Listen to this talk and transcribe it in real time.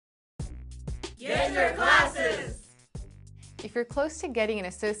Get your classes! If you're close to getting an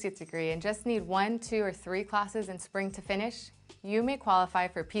associate's degree and just need 1, 2, or 3 classes in spring to finish, you may qualify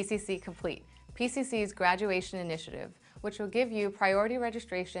for PCC Complete, PCC's graduation initiative, which will give you priority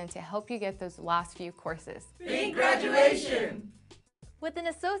registration to help you get those last few courses. Think graduation! With an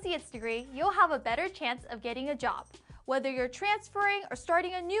associate's degree, you'll have a better chance of getting a job. Whether you're transferring or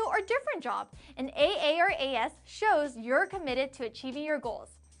starting a new or different job, an AA or AS shows you're committed to achieving your goals.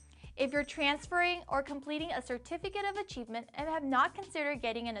 If you're transferring or completing a certificate of achievement and have not considered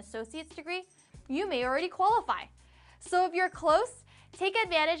getting an associate's degree, you may already qualify. So if you're close, take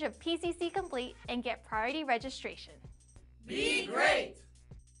advantage of PCC Complete and get priority registration. Be great!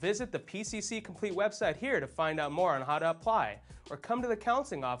 Visit the PCC Complete website here to find out more on how to apply, or come to the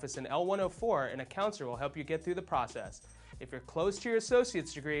counseling office in L104 and a counselor will help you get through the process. If you're close to your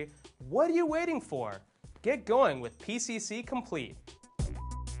associate's degree, what are you waiting for? Get going with PCC Complete.